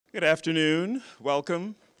Good afternoon.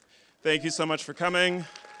 Welcome. Thank you so much for coming.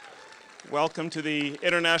 Welcome to the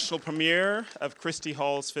international premiere of Christy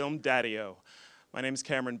Hall's film, Daddio. My name is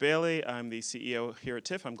Cameron Bailey. I'm the CEO here at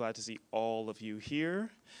TIFF. I'm glad to see all of you here.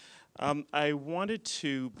 I wanted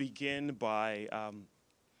to begin by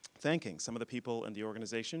thanking some of the people and the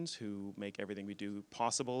organizations who make everything we do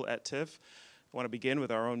possible at TIFF. I want to begin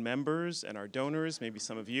with our own members and our donors, maybe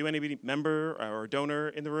some of you, any member or donor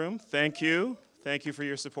in the room. Thank you. Thank you for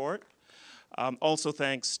your support. Also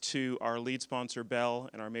thanks to our lead sponsor, Bell,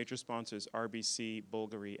 and our major sponsors, RBC,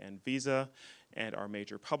 Bulgari, and Visa, and our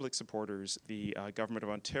major public supporters, the Government of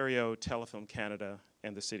Ontario, Telefilm Canada,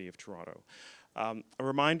 and the City of Toronto. A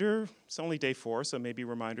reminder, it's only day 4, so maybe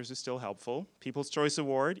reminders are still helpful. People's Choice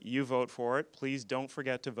Award, you vote for it. Please don't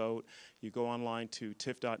forget to vote. You go online to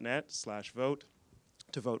tiff.net/vote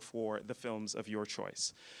to vote for the films of your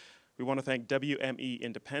choice. We want to thank WME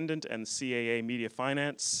Independent and CAA Media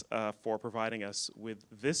Finance for providing us with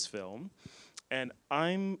this film. And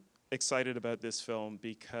I'm excited about this film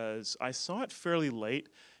because I saw it fairly late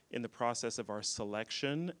in the process of our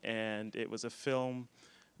selection, and it was a film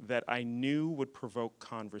that I knew would provoke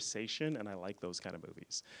conversation, and I like those kind of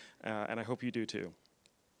movies. And I hope you do too.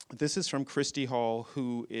 This is from Christy Hall,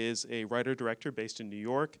 who is a writer-director based in New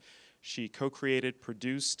York. She co-created,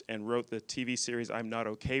 produced, and wrote the TV series I'm Not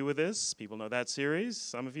Okay With This. People know that series?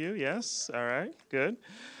 Some of you? Yes? All right, good.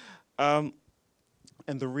 And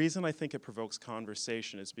the reason I think it provokes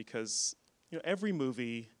conversation is because every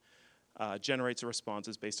movie generates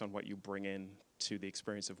responses based on what you bring in to the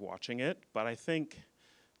experience of watching it. But I think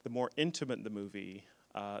the more intimate the movie,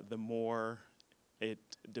 the more it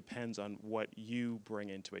depends on what you bring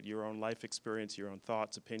into it, your own life experience, your own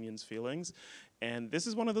thoughts, opinions, feelings. And this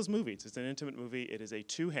is one of those movies. It's an intimate movie. It is a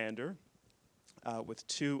two-hander with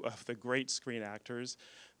two of the great screen actors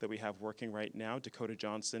that we have working right now, Dakota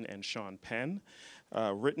Johnson and Sean Penn.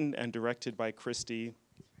 Written and directed by Christy,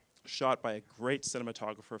 shot by a great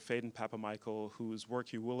cinematographer, Phaedon Papamichael, whose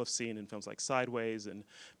work you will have seen in films like Sideways and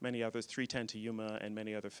many others, 3:10 to Yuma, and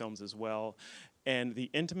many other films as well. And the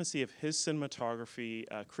intimacy of his cinematography,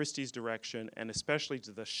 Christy's direction, and especially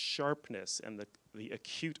to the sharpness and the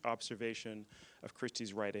acute observation of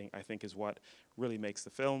Christy's writing, I think is what really makes the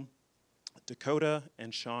film. Dakota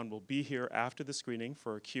and Sean will be here after the screening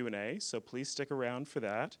for a Q&A, so please stick around for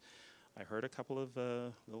that. I heard a couple of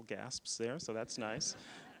little gasps there, so that's nice.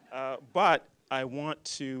 But I want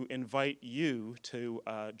to invite you to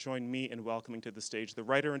join me in welcoming to the stage the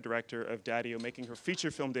writer and director of Daddio, making her feature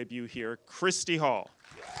film debut here, Christy Hall.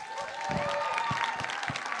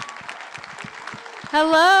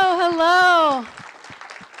 Hello, hello.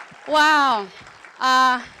 Wow.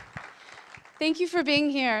 Thank you for being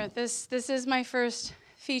here. This is my first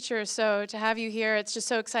feature, so to have you here, it's just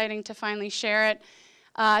so exciting to finally share it.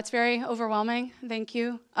 It's very overwhelming. Thank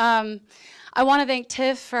you. I want to thank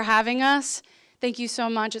TIFF for having us. Thank you so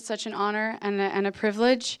much. It's such an honor and a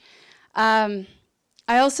privilege. I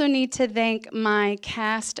also need to thank my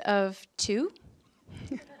cast of 2,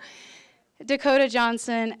 Dakota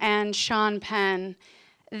Johnson and Sean Penn.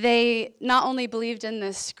 They not only believed in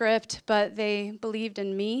this script, but they believed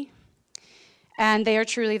in me. And they are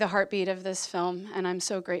truly the heartbeat of this film, and I'm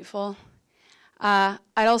so grateful. I'd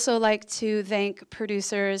also like to thank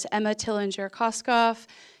producers Emma Tillinger-Koskoff,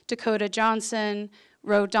 Dakota Johnson,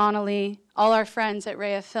 Ro Donnelly, all our friends at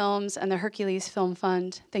Rhea Films and the Hercules Film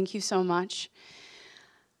Fund. Thank you so much.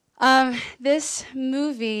 This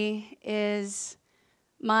movie is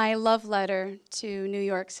my love letter to New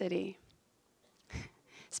York City,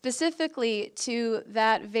 specifically to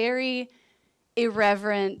that very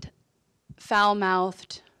irreverent,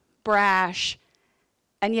 foul-mouthed, brash,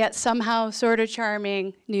 and yet somehow sort of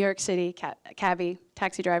charming New York City cabbie,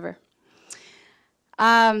 taxi driver.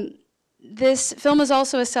 This film is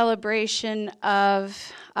also a celebration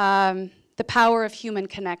of the power of human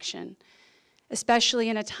connection, especially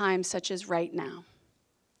in a time such as right now.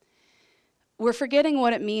 We're forgetting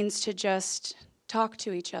what it means to just talk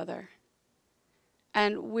to each other.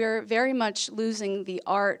 And we're very much losing the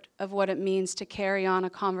art of what it means to carry on a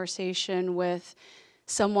conversation with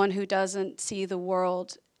someone who doesn't see the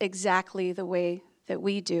world exactly the way that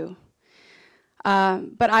we do.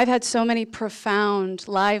 But I've had so many profound,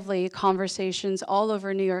 lively conversations all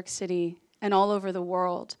over New York City and all over the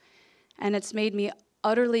world. And it's made me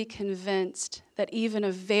utterly convinced that even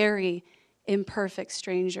a very imperfect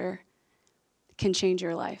stranger can change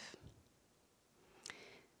your life.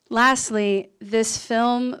 Lastly, this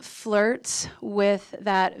film flirts with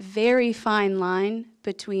that very fine line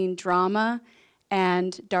between drama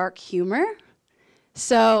and dark humor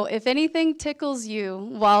So if anything tickles you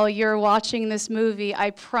while you're watching this movie,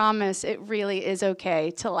 I promise it really is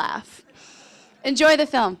okay to laugh. Enjoy the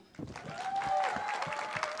film. Good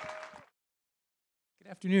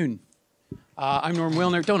afternoon. I'm Norm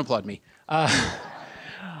Wilner. Don't applaud me.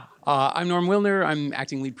 I'm Norm Wilner. I'm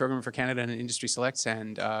acting lead programmer for Canada and Industry Selects,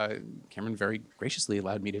 and Cameron very graciously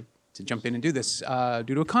allowed me to jump in and do this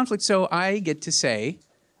due to a conflict. So I get to say,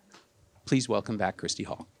 please welcome back Christy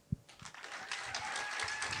Hall.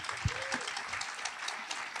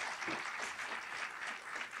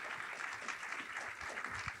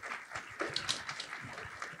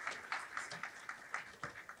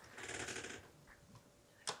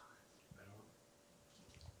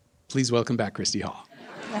 Please welcome back Christy Hall.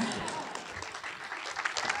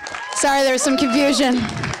 Sorry, there was some confusion.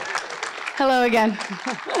 Hello again.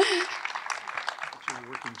 Your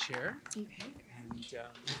working chair. Okay.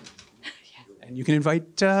 And you can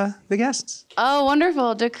invite the guests. Oh,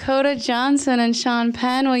 wonderful. Dakota Johnson and Sean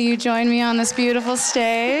Penn, will you join me on this beautiful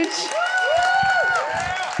stage?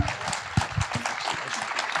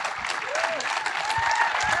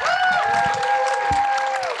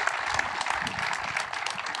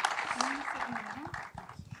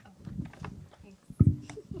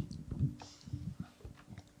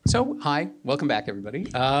 So, hi, welcome back, everybody,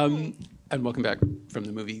 and welcome back from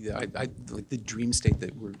the movie. I like the dream state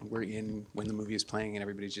that we're in when the movie is playing and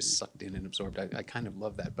everybody's just sucked in and absorbed. I kind of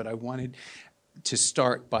love that. But I wanted to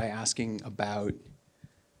start by asking about.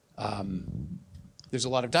 There's a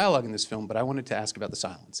lot of dialogue in this film, but I wanted to ask about the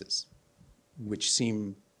silences, which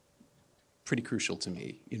seem pretty crucial to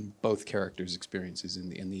me in both characters' experiences.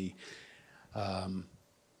 I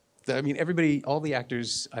mean, everybody, all the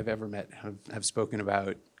actors I've ever met have spoken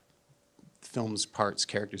about film's parts,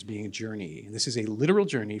 characters being a journey. And this is a literal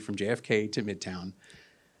journey from JFK to Midtown,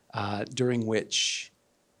 during which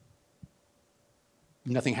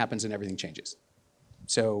nothing happens and everything changes.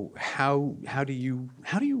 So how do you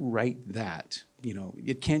write that? You know,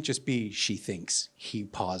 it can't just be she thinks, he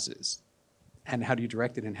pauses. And how do you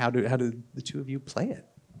direct it, and how do the two of you play it?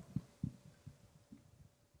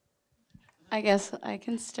 I guess I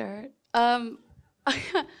can start.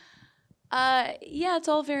 Yeah, it's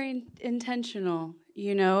all very intentional.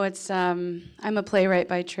 You know, it's I'm a playwright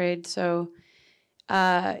by trade, so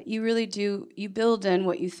you really do, you build in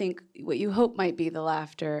what you hope might be the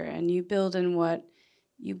laughter, and you build in what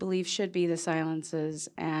you believe should be the silences.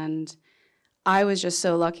 And I was just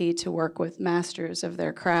so lucky to work with masters of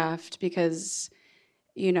their craft, because,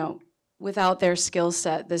 you know, without their skill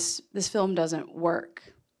set, this film doesn't work.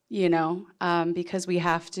 You know, because we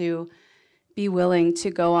have to be willing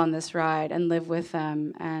to go on this ride and live with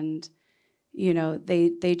them. And, you know,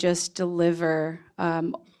 they just deliver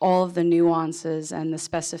all of the nuances and the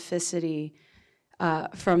specificity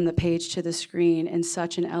from the page to the screen in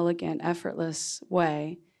such an elegant, effortless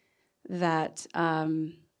way that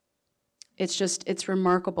it's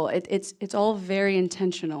remarkable. It's all very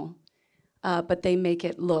intentional, but they make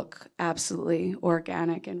it look absolutely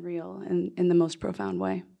organic and real in the most profound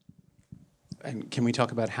way. And can we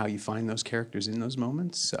talk about how you find those characters in those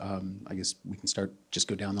moments? I guess we can just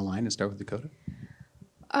go down the line and start with Dakota.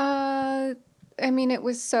 I mean, it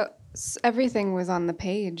was everything was on the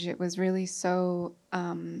page. It was really so,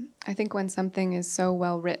 I think when something is so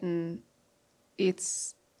well written,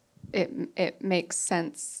 it makes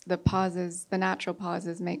sense. The pauses, the natural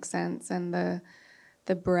pauses make sense, and the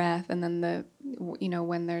breath, and then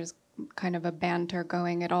when there's kind of a banter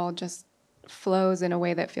going, it all just flows in a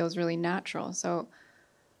way that feels really natural. So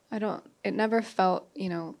it never felt,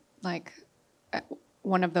 like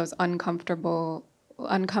one of those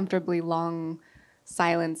uncomfortably long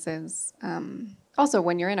silences. Also,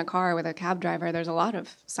 when you're in a car with a cab driver, there's a lot of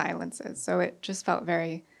silences. So it just felt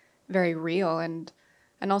very, very real. And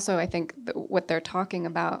also, I think what they're talking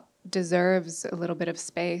about deserves a little bit of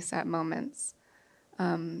space at moments,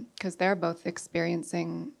 because they're both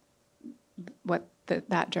experiencing what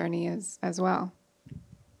that journey is as well.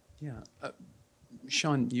 Yeah.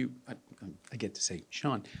 Sean, I get to say,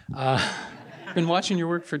 Sean, been watching your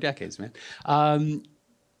work for decades, man.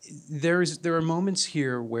 There are moments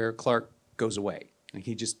here where Clark goes away. Like,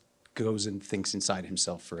 he just goes and thinks inside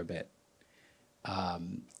himself for a bit.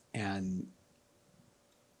 And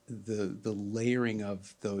the layering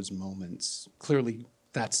of those moments, clearly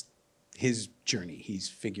that's his journey. He's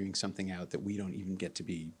figuring something out that we don't even get to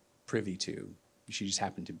be privy to. She just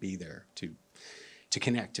happened to be there to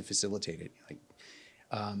connect, to facilitate it. Like,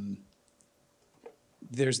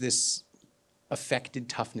 there's this affected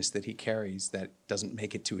toughness that he carries that doesn't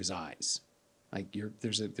make it to his eyes. Like,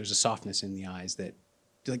 there's a softness in the eyes that,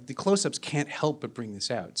 like, the close-ups can't help but bring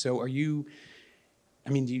this out. So are you I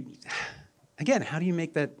mean, again, how do you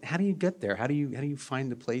make that? How do you get there? How do you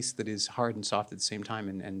find the place that is hard and soft at the same time,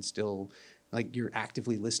 and still, like, you're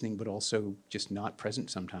actively listening, but also just not present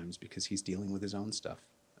sometimes because he's dealing with his own stuff?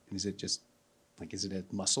 Is it just like, is it a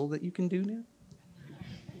muscle that you can do now?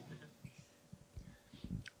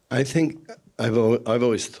 I think I've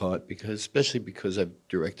always thought, especially because I've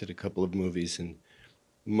directed a couple of movies, and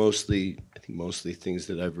mostly things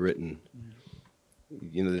that I've written.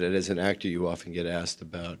 You know, that as an actor you often get asked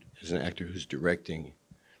about, as an actor who's directing,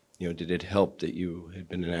 you know, did it help that you had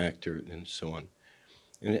been an actor and so on.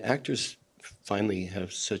 And actors finally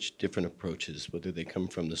have such different approaches, whether they come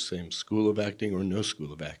from the same school of acting or no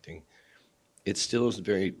school of acting. It still is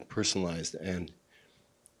very personalized, and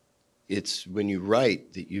it's when you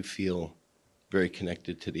write that you feel very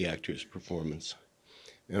connected to the actor's performance.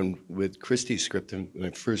 And with Christy's script, when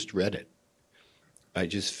I first read it, I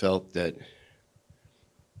just felt that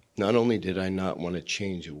not only did I not want to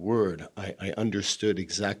change a word, I understood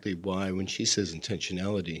exactly why, when she says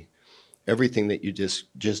intentionality, everything that you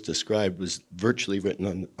just described was virtually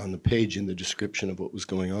written on the page in the description of what was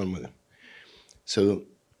going on with him. So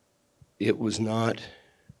it was not,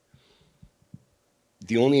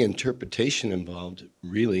 the only interpretation involved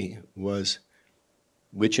really was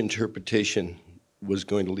which interpretation was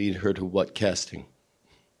going to lead her to what casting.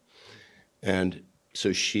 And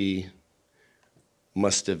so she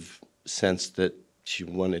must have sensed that she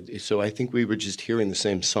wanted, so I think we were just hearing the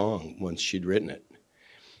same song once she'd written it.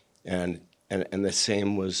 And the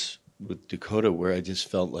same was with Dakota, where I just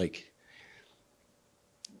felt like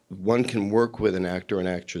one can work with an actor or an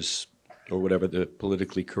actress, or whatever the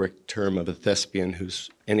politically correct term of a thespian who's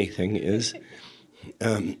anything is.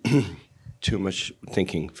 Too much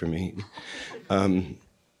thinking for me.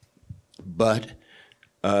 But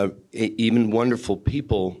even wonderful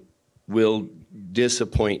people will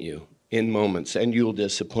disappoint you in moments, and you'll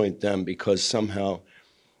disappoint them because somehow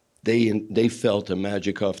they felt a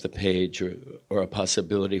magic off the page or a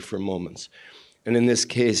possibility for moments. And in this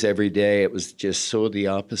case, every day, it was just so the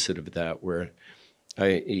opposite of that, where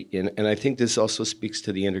I think this also speaks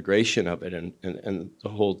to the integration of it and the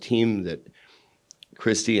whole team that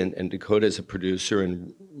Christy and Dakota as a producer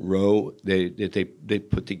and Ro, they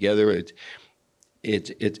put together.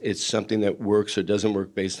 It's something that works or doesn't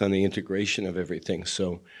work based on the integration of everything.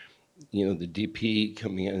 So, you know, the DP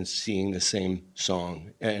coming in and seeing the same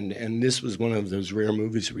song. And this was one of those rare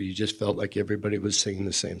movies where you just felt like everybody was singing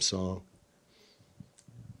the same song.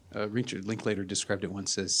 Richard Linklater described it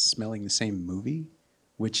once as smelling the same movie,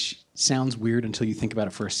 which sounds weird until you think about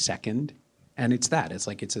it for a second. And it's that. It's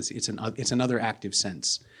like it's another active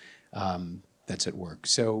sense that's at work.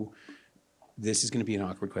 So this is going to be an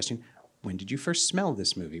awkward question. When did you first smell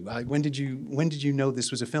this movie? When did you know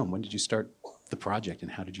this was a film? When did you start the project,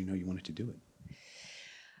 and how did you know you wanted to do it?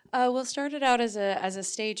 Well, it started out as a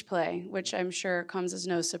stage play, which I'm sure comes as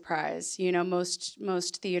no surprise. You know,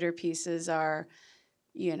 most theater pieces are,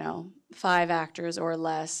 you know, 5 actors or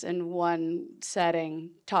less in one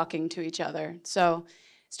setting talking to each other. So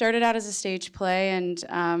started out as a stage play,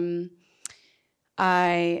 and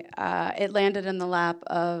it landed in the lap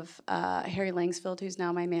of Harry Langsfield, who's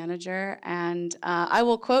now my manager, and I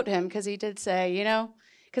will quote him because he did say, you know,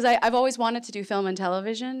 because I've always wanted to do film and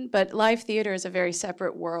television, but live theater is a very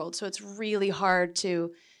separate world, so it's really hard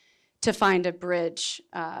to find a bridge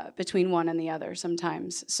between one and the other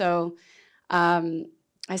sometimes. So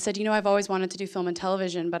I said, you know, I've always wanted to do film and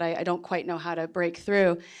television, but I don't quite know how to break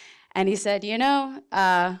through. And he said, you know,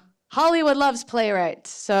 Hollywood loves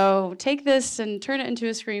playwrights, so take this and turn it into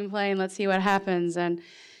a screenplay and let's see what happens. And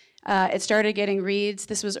it started getting reads.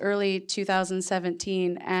 This was early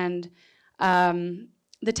 2017, and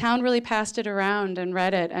the town really passed it around and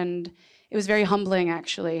read it, and it was very humbling,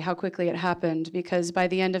 actually, how quickly it happened, because by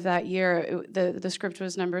the end of that year, the script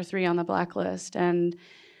was number 3 on the blacklist, and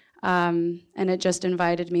it just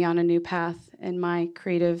invited me on a new path in my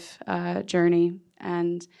creative journey.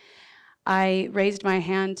 And I raised my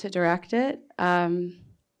hand to direct it. I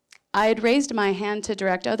had raised my hand to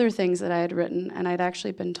direct other things that I had written, and I'd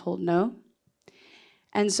actually been told no.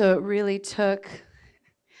 And so it really took,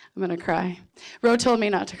 I'm gonna cry. Ro told me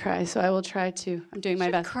not to cry, so I will try to. I'm doing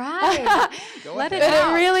my best. Cry. Let it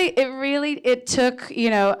out. It took,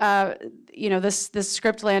 this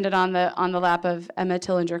script landed on the lap of Emma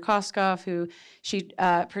Tillinger-Koskoff, who she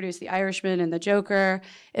produced The Irishman and The Joker.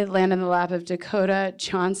 It landed in the lap of Dakota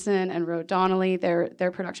Johnson and Ro Donnelly,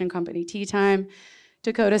 their production company Tea Time.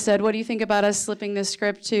 Dakota said, "What do you think about us slipping this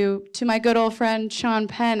script to my good old friend Sean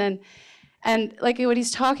Penn?" And like what he's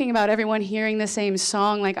talking about, everyone hearing the same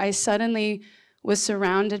song, like I suddenly was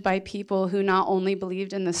surrounded by people who not only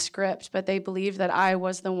believed in the script, but they believed that I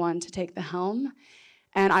was the one to take the helm.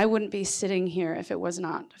 And I wouldn't be sitting here if it was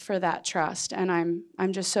not for that trust. And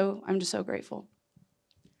I'm just so grateful.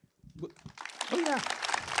 Oh, yeah.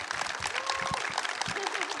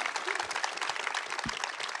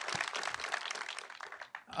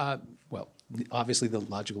 Well, obviously the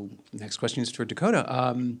logical next question is for Dakota.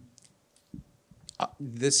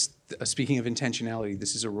 Speaking of intentionality,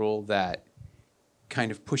 this is a role that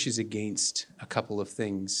kind of pushes against a couple of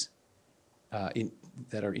things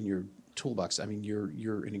that are in your toolbox. I mean,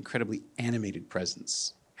 you're an incredibly animated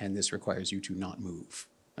presence, and this requires you to not move.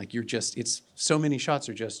 Like it's so many shots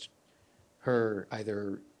are just her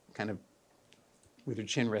either kind of with her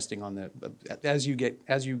chin resting on as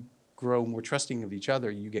you grow more trusting of each other,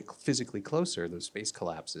 you get physically closer, the space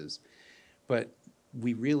collapses. But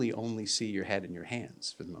we really only see your head and your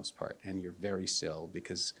hands for the most part, and you're very still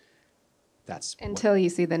because that's until you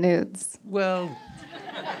see the nudes. Well,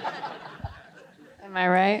 am I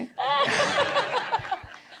right?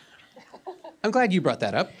 I'm glad you brought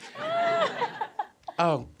that up.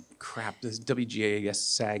 Oh, crap, this WGA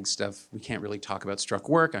SAG stuff, we can't really talk about struck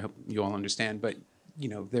work. I hope you all understand, but you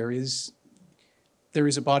know, there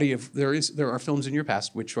are films in your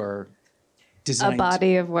past which are designed. A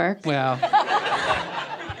body of work. Well,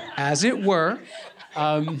 as it were.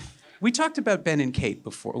 We talked about Ben and Kate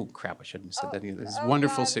before. Oh, crap, I shouldn't have said that. This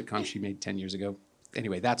wonderful sitcom she made 10 years ago.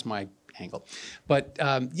 Anyway, that's my angle. But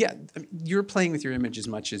yeah, you're playing with your image as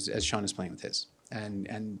much as Sean is playing with his.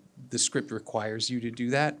 And the script requires you to do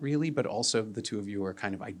that, really, but also the two of you are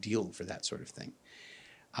kind of ideal for that sort of thing.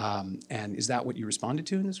 And is that what you responded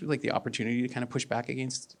to in this? Like the opportunity to kind of push back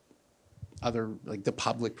against other, like the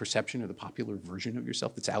public perception or the popular version of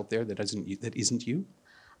yourself that's out there that isn't you?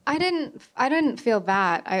 I didn't feel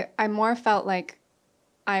that. I more felt like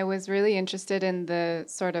I was really interested in the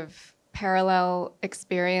sort of parallel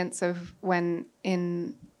experience of when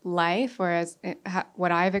in life, whereas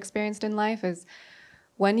what I've experienced in life is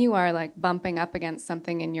when you are like bumping up against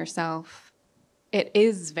something in yourself, it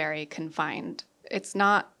is very confined. It's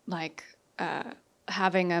not like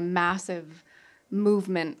having a massive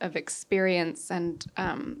movement of experience. And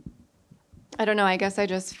I don't know, I guess I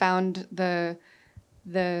just found the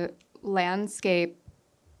landscape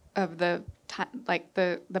of the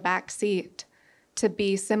back seat to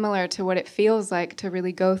be similar to what it feels like to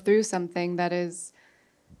really go through something that is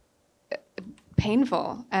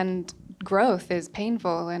painful, and growth is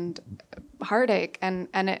painful, and heartache, and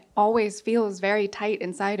it always feels very tight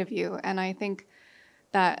inside of you. And I think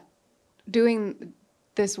that doing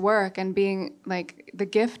this work and being like the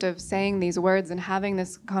gift of saying these words and having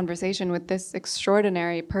this conversation with this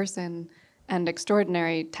extraordinary person and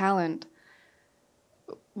extraordinary talent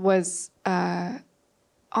was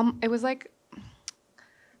it was like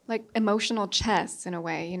emotional chess in a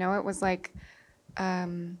way, you know. It was like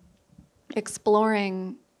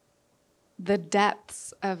exploring the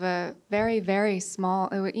depths of a very, very small,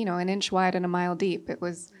 you know, an inch wide and a mile deep. It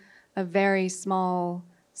was a very small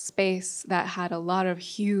space that had a lot of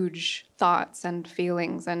huge thoughts and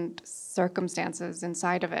feelings and circumstances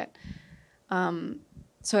inside of it.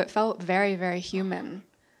 So it felt very, very human,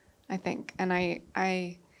 I think. And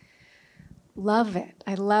I love it.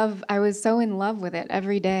 I was so in love with it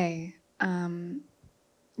every day.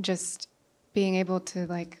 Just being able to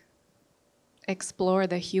like explore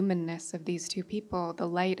the humanness of these two people, the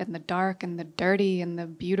light and the dark and the dirty and the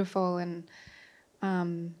beautiful. And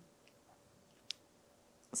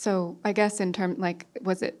so I guess in terms, like,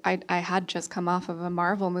 I had just come off of a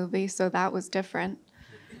Marvel movie, so that was different.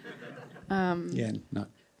 Yeah, not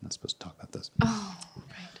supposed to talk about this. Oh,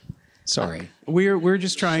 right. Sorry. We're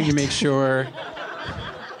just trying to make sure,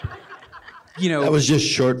 you know. That was just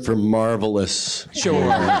short for marvelous.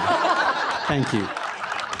 Sure. Thank you.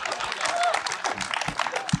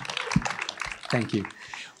 Thank you.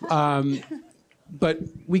 But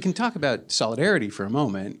we can talk about solidarity for a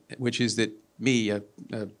moment, which is that me, a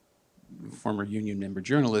former union member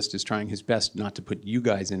journalist, is trying his best not to put you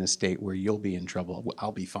guys in a state where you'll be in trouble.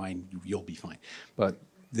 I'll be fine, you'll be fine. But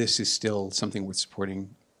this is still something worth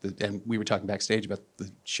supporting. And we were talking backstage about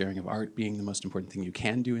the sharing of art being the most important thing you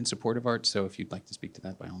can do in support of art. So if you'd like to speak to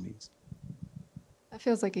that, by all means. That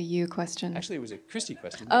feels like a you question. Actually, it was a Christy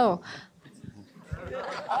question. Oh.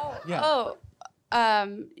 Yeah. Oh.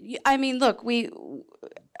 I mean, look,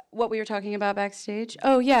 what we were talking about backstage.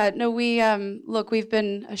 Oh yeah, no, we've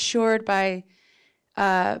been assured by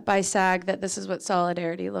SAG that this is what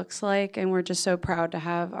solidarity looks like, and we're just so proud to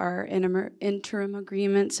have our interim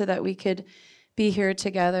agreement so that we could be here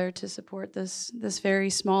together to support this very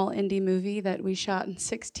small indie movie that we shot in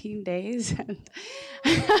 16 days. And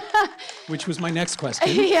Which was my next question.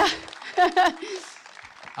 yeah.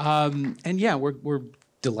 And yeah, we're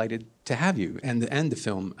delighted to have you and the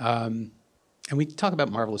film. And we can talk about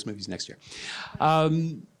marvelous movies next year.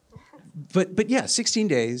 But yeah, 16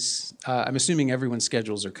 days. I'm assuming everyone's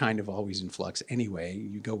schedules are kind of always in flux anyway.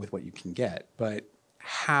 You go with what you can get. But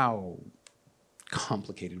how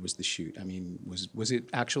complicated was the shoot? I mean, was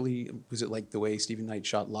it like the way Stephen Knight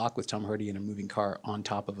shot Locke with Tom Hardy in a moving car on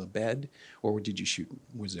top of a bed? Or did you shoot,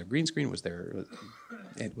 was there a green screen?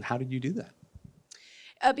 How did you do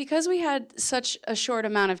that? Because we had such a short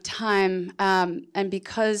amount of time, and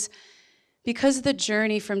because the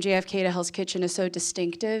journey from JFK to Hell's Kitchen is so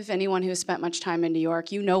distinctive, anyone who has spent much time in New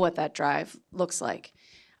York, you know what that drive looks like.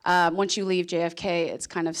 Once you leave JFK, it's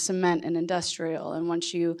kind of cement and industrial, and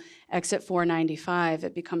once you exit 495,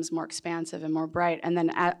 it becomes more expansive and more bright. And then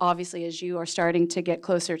obviously, as you are starting to get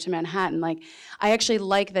closer to Manhattan, I actually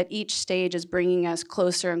like that each stage is bringing us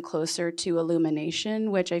closer and closer to illumination,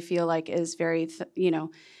 which I feel like is very,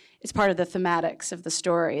 it's part of the thematics of the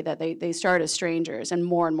story, that they start as strangers and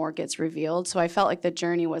more gets revealed. So I felt like the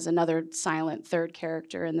journey was another silent third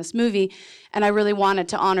character in this movie, and I really wanted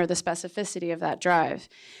to honor the specificity of that drive.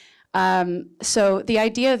 So the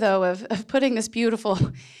idea, though, of putting this beautiful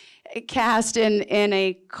cast in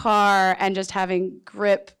a car and just having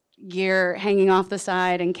grip gear hanging off the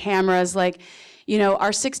side and cameras,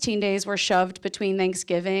 our 16 days were shoved between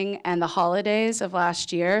Thanksgiving and the holidays of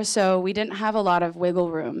last year, so we didn't have a lot of wiggle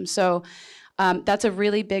room. So that's a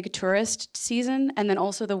really big tourist season, and then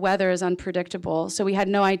also the weather is unpredictable. So we had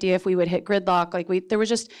no idea if we would hit gridlock.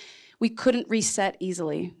 We couldn't reset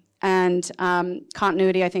easily, and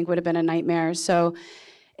continuity, I think, would have been a nightmare. So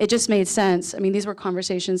it just made sense. I mean, these were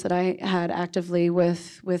conversations that I had actively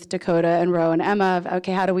with Dakota and Ro and Emma of,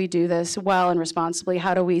 okay, how do we do this well and responsibly?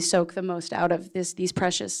 How do we soak the most out of the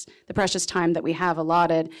precious time that we have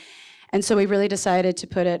allotted? And so we really decided to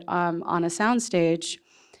put it on a soundstage.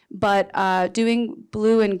 But doing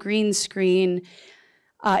blue and green screen,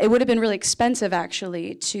 it would have been really expensive,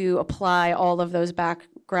 actually, to apply all of those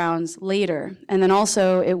backgrounds later. And then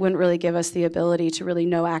also, it wouldn't really give us the ability to really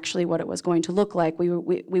know actually what it was going to look like. We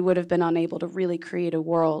would have been unable to really create a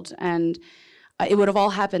world. And it would have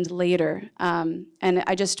all happened later. And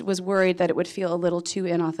I just was worried that it would feel a little too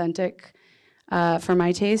inauthentic for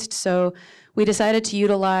my taste. So we decided to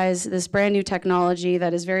utilize this brand new technology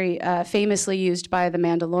that is very famously used by The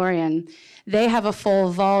Mandalorian. They have a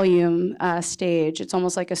full volume stage. It's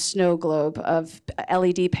almost like a snow globe of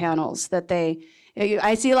LED panels that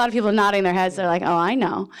I see a lot of people nodding their heads. They're like, oh, I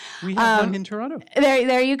know. We have one in Toronto.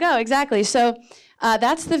 There you go, exactly. So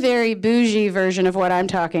that's the very bougie version of what I'm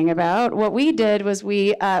talking about. What we did was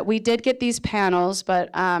we did get these panels, but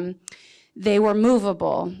they were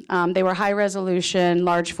movable. They were high resolution,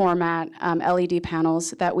 large format LED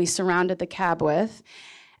panels that we surrounded the cab with.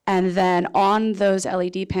 And then on those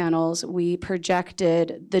LED panels, we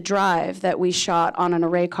projected the drive that we shot on an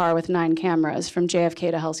array car with 9 cameras from JFK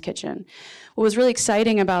to Hell's Kitchen. What was really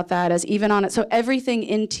exciting about that is even on it, so everything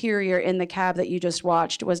interior in the cab that you just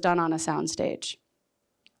watched was done on a soundstage.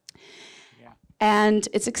 And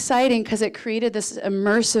it's exciting because it created this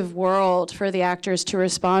immersive world for the actors to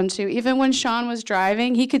respond to. Even when Sean was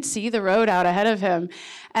driving, he could see the road out ahead of him.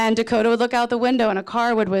 And Dakota would look out the window and a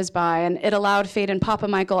car would whiz by. And it allowed Fade and Papa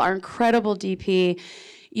Michael, our incredible DP,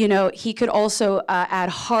 he could also add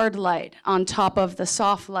hard light on top of the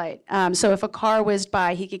soft light. So if a car whizzed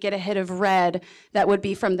by, he could get a hit of red that would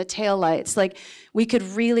be from the taillights. We could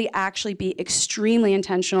really actually be extremely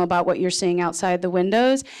intentional about what you're seeing outside the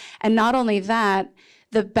windows. And not only that,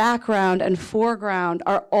 the background and foreground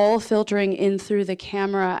are all filtering in through the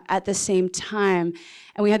camera at the same time.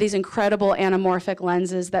 And we had these incredible anamorphic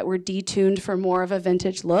lenses that were detuned for more of a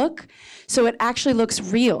vintage look. So it actually looks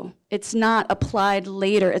real. It's not applied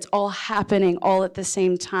later. It's all happening all at the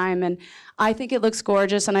same time. And I think it looks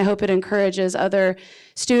gorgeous, and I hope it encourages other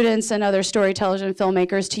students and other storytellers and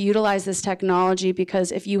filmmakers to utilize this technology,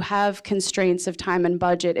 because if you have constraints of time and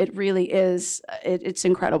budget, it really is, it's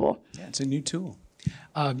incredible. Yeah, it's a new tool.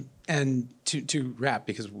 And to wrap,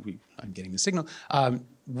 because I'm getting the signal,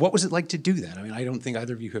 what was it like to do that? I mean, I don't think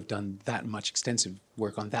either of you have done that much extensive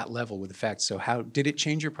work on that level with effects. So how did it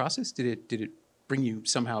change your process? Did it bring you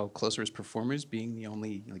somehow closer as performers, being the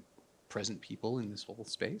only present people in this whole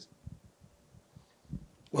space?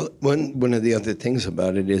 Well, one of the other things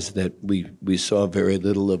about it is that we saw very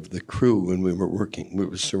little of the crew when we were working. We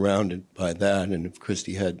were surrounded by that, and if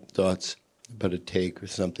Christy had thoughts about a take or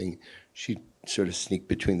something, she'd sort of sneak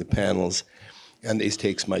between the panels. And these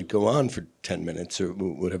takes might go on for 10 minutes or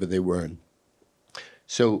whatever they were.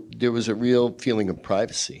 So there was a real feeling of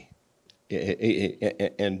privacy.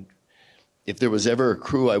 And if there was ever a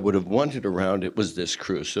crew I would have wanted around, it was this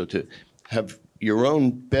crew. So to have your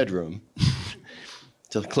own bedroom,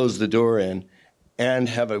 to close the door in, and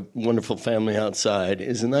have a wonderful family outside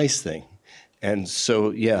is a nice thing. And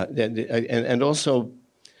so, yeah, and also,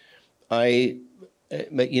 I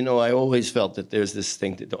always felt that there's this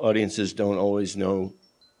thing that the audiences don't always know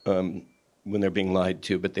when they're being lied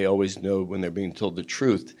to, but they always know when they're being told the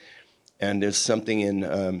truth. And there's something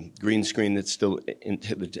in green screen that's still,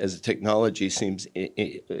 as the technology seems,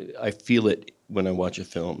 I feel it when I watch a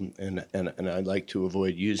film, and I like to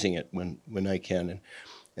avoid using it when I can.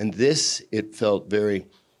 And this, it felt very,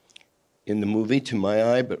 in the movie to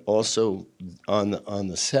my eye, but also on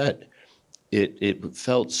the set, it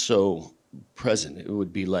felt so present. It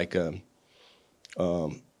would be like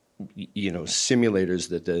simulators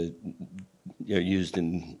that used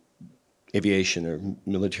in aviation or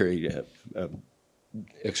military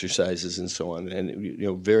exercises and so on,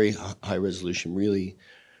 and very high resolution, really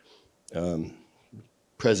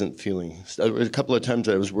present feeling. A couple of times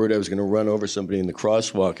I was worried I was going to run over somebody in the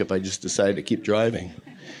crosswalk if I just decided to keep driving.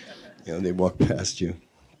 They walk past you.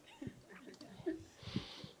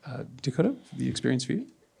 Dakota, the experience for you?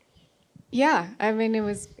 Yeah, I mean,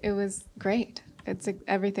 it was great. It's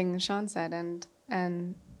everything Sean said,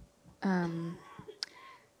 and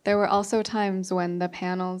there were also times when the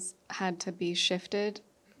panels had to be shifted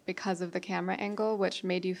because of the camera angle, which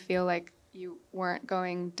made you feel like you weren't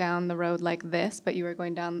going down the road like this, but you were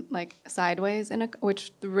going down like sideways,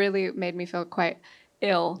 which really made me feel quite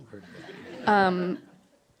ill.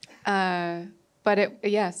 But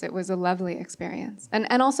it was a lovely experience.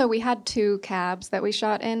 And also we had 2 cabs that we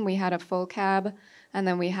shot in. We had a full cab, and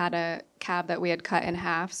then we had a cab that we had cut in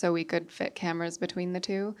half so we could fit cameras between the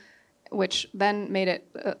 2, which then made it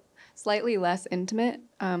slightly less intimate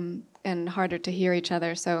and harder to hear each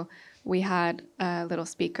other. So we had little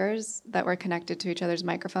speakers that were connected to each other's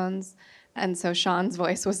microphones. And so Sean's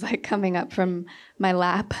voice was like coming up from my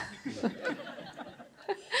lap,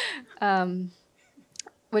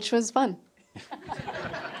 which was fun.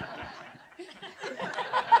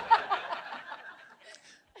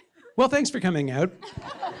 Well, thanks for coming out.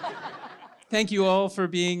 Thank you all for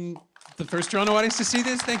being the first Toronto audience to see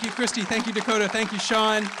this. Thank you, Christy. Thank you, Dakota. Thank you,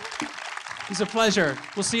 Sean. It was a pleasure.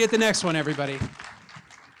 We'll see you at the next one, everybody.